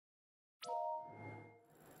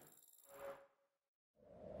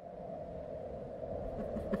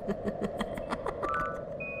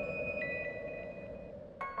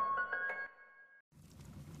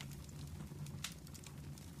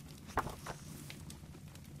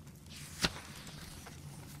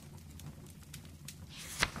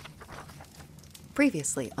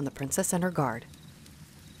Previously on The Princess and Her Guard.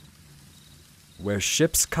 Where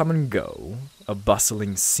ships come and go, a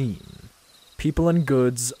bustling scene. People and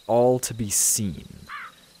goods all to be seen.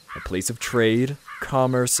 A place of trade,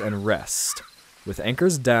 commerce, and rest. With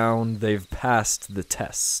anchors down, they've passed the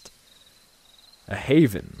test. A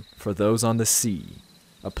haven for those on the sea.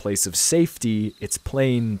 A place of safety, it's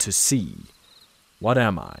plain to see. What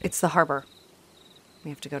am I? It's the harbor. We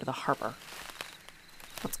have to go to the harbor.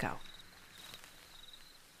 Let's go.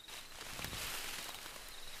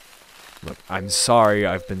 Look, I'm sorry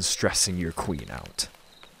I've been stressing your queen out.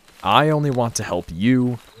 I only want to help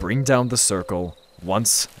you bring down the circle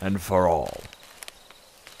once and for all.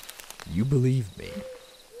 You believe me,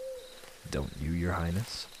 don't you, Your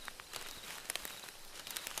Highness?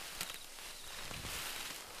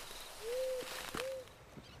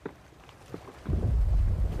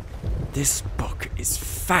 This book is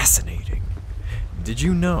fascinating. Did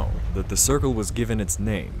you know that the circle was given its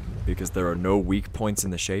name because there are no weak points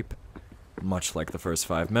in the shape? Much like the first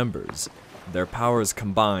 5 members, their powers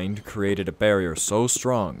combined created a barrier so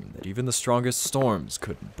strong that even the strongest storms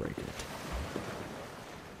couldn't break it.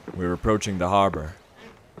 We're approaching the harbor.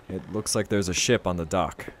 It looks like there's a ship on the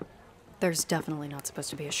dock. There's definitely not supposed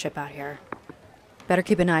to be a ship out here. Better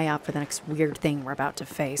keep an eye out for the next weird thing we're about to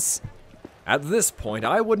face. At this point,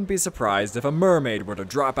 I wouldn't be surprised if a mermaid were to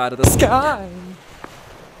drop out of the sky.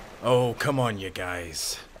 Oh, come on, you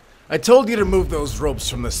guys. I told you to move those ropes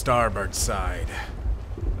from the starboard side.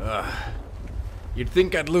 You'd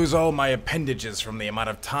think I'd lose all my appendages from the amount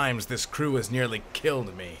of times this crew has nearly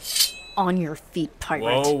killed me. On your feet, pirate.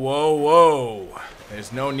 Whoa, whoa, whoa.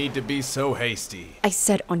 There's no need to be so hasty. I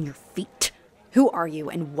said on your feet. Who are you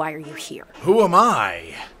and why are you here? Who am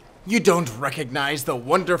I? You don't recognize the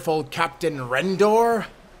wonderful Captain Rendor?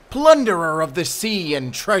 Plunderer of the sea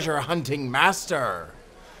and treasure-hunting master.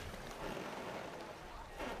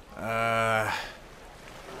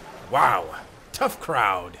 Wow, tough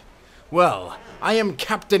crowd. Well, I am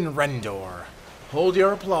Captain Rendor. Hold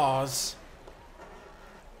your applause.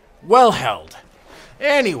 Well held.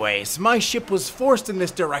 Anyways, my ship was forced in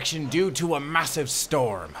this direction due to a massive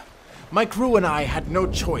storm. My crew and I had no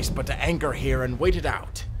choice but to anchor here and wait it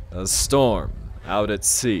out. A storm out at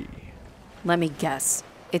sea. Let me guess.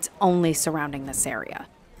 It's only surrounding this area.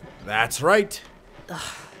 That's right.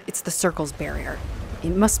 It's the Circle's barrier.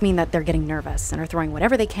 It must mean that they're getting nervous and are throwing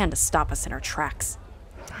whatever they can to stop us in our tracks.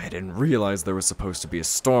 I didn't realize there was supposed to be a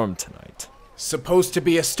storm tonight. Supposed to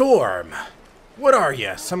be a storm? What are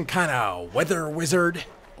you, some kind of weather wizard?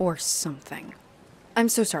 Or something. I'm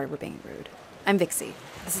so sorry we're being rude. I'm Vixie.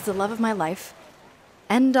 This is the love of my life.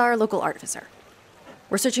 And our local artificer.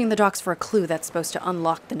 We're searching the docks for a clue that's supposed to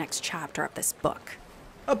unlock the next chapter of this book.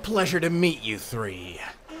 A pleasure to meet you three.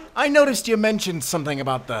 I noticed you mentioned something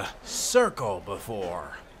about the circle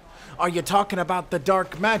before. Are you talking about the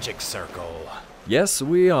dark magic circle? Yes,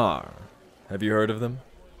 we are. Have you heard of them?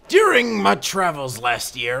 During my travels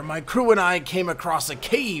last year, my crew and I came across a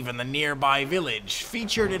cave in the nearby village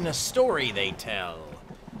featured in a story they tell.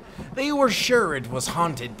 They were sure it was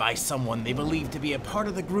haunted by someone they believed to be a part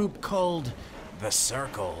of the group called the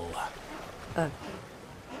Circle. A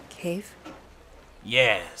cave?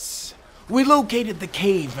 Yes. We located the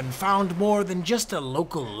cave and found more than just a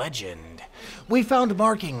local legend. We found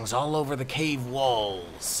markings all over the cave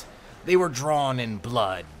walls. They were drawn in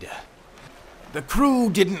blood. The crew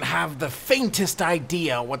didn't have the faintest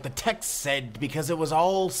idea what the text said because it was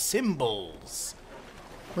all symbols.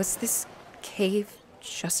 Was this cave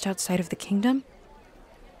just outside of the kingdom?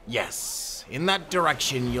 Yes. In that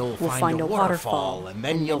direction you'll We'll find a waterfall and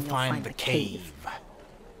then you'll find the cave.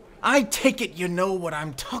 I take it you know what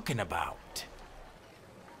I'm talking about.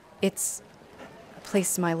 It's a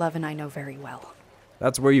place my love and I know very well.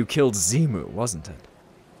 That's where you killed Zimu, wasn't it?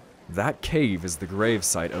 That cave is the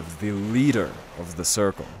gravesite of the leader of the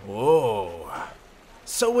Circle. Oh,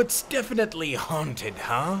 so it's definitely haunted,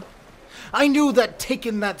 huh? I knew that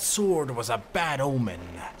taking that sword was a bad omen.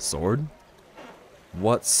 Sword?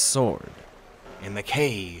 What sword? In the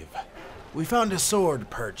cave, we found a sword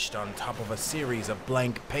perched on top of a series of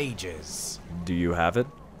blank pages. Do you have it?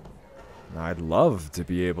 I'd love to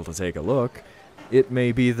be able to take a look. It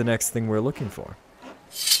may be the next thing we're looking for.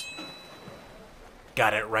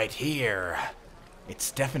 Got it right here.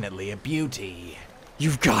 It's definitely a beauty.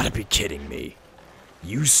 You've got to be kidding me.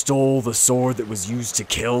 You stole the sword that was used to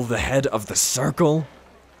kill the head of the Circle?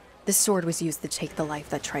 This sword was used to take the life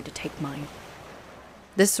that tried to take mine.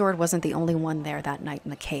 This sword wasn't the only one there that night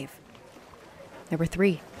in the cave. There were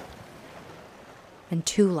 3. And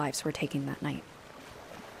 2 lives were taken that night,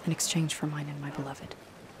 in exchange for mine and my beloved.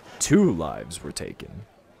 2 lives were taken.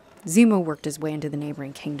 Zemo worked his way into the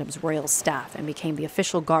neighboring kingdom's royal staff and became the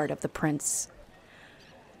official guard of the Prince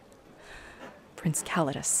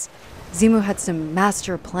Calidus. Zemo had some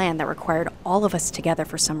master plan that required all of us together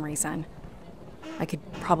for some reason. I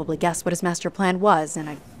could probably guess what his master plan was, and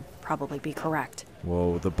I'd probably be correct.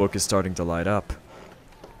 Whoa, the book is starting to light up.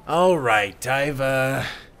 All right, I've,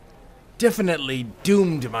 definitely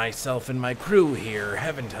doomed myself and my crew here,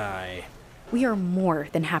 haven't I? We are more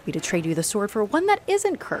than happy to trade you the sword for one that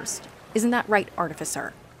isn't cursed. Isn't that right,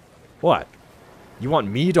 Artificer? What? You want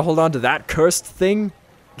me to hold on to that cursed thing?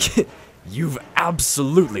 You've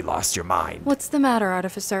absolutely lost your mind. What's the matter,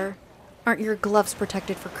 Artificer? Aren't your gloves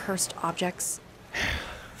protected for cursed objects?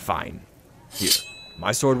 Fine. Here.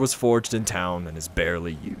 My sword was forged in town and is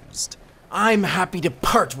barely used. I'm happy to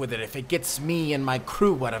part with it if it gets me and my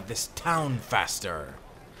crew out of this town faster.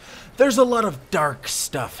 There's a lot of dark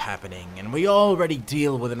stuff happening, and we already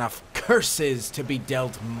deal with enough curses to be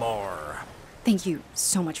dealt more. Thank you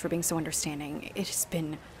so much for being so understanding. It has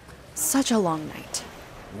been such a long night.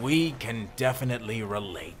 We can definitely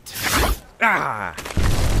relate. Ah!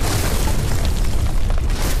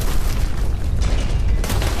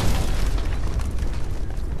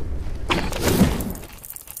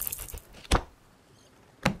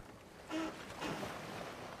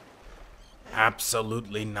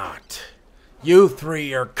 Absolutely not. You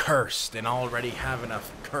 3 are cursed and already have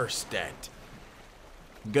enough curse debt.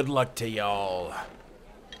 Good luck to y'all.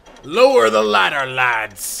 Lower the ladder,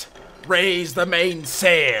 lads. Raise the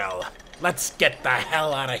mainsail. Let's get the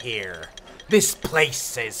hell out of here. This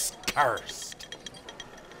place is cursed.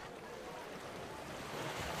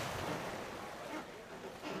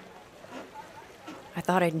 I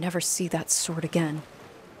thought I'd never see that sword again.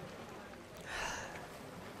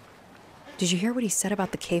 Did you hear what he said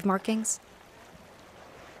about the cave markings?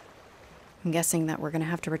 I'm guessing that we're gonna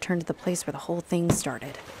have to return to the place where the whole thing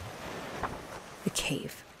started. The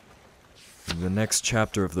cave. The next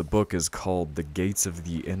chapter of the book is called The Gates of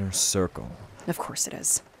the Inner Circle. Of course it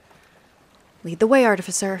is. Lead the way,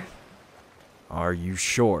 Artificer. Are you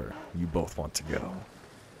sure you both want to go?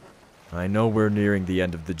 I know we're nearing the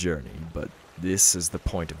end of the journey, but this is the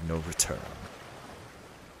point of no return.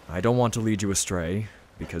 I don't want to lead you astray,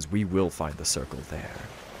 because we will find the circle there.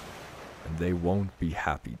 And they won't be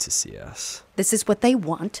happy to see us. This is what they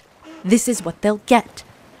want. This is what they'll get.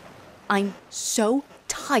 I'm so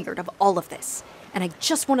tired of all of this. And I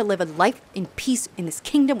just want to live a life in peace in this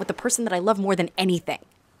kingdom with the person that I love more than anything.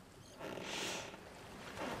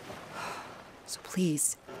 So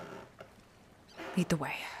please, lead the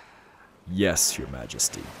way. Yes, Your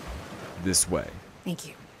Majesty. This way. Thank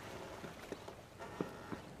you.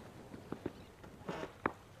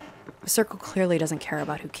 The Circle clearly doesn't care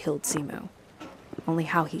about who killed Zemo, only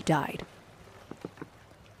how he died.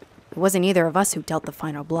 It wasn't either of us who dealt the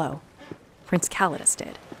final blow. Prince Calidus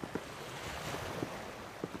did.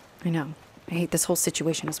 I know. I hate this whole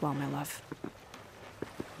situation as well, my love.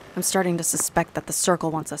 I'm starting to suspect that the Circle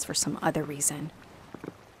wants us for some other reason.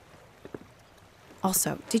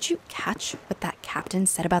 Also, did you catch what that captain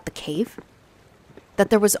said about the cave? That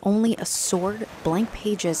there was only a sword, blank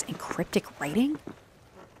pages, and cryptic writing?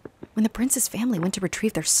 When the prince's family went to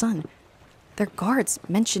retrieve their son, their guards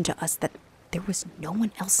mentioned to us that there was no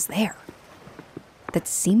one else there. That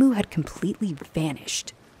Zemo had completely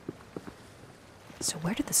vanished. So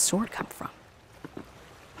where did the sword come from?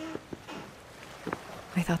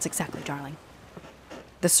 My thoughts exactly, darling.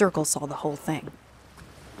 The Circle saw the whole thing.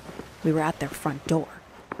 We were at their front door.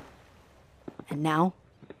 And now,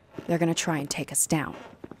 they're gonna try and take us down.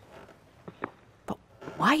 But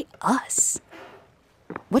why us?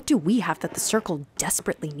 What do we have that the Circle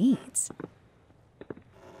desperately needs?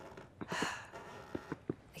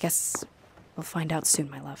 I guess we'll find out soon,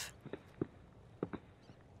 my love.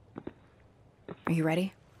 Are you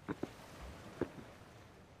ready?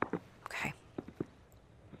 Okay.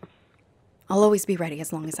 I'll always be ready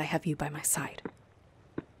as long as I have you by my side.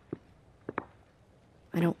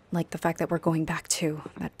 I don't like the fact that we're going back to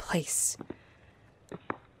that place.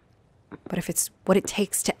 But if it's what it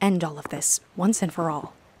takes to end all of this, once and for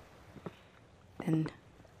all, then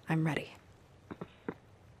I'm ready.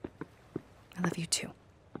 I love you too.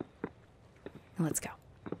 Now let's go.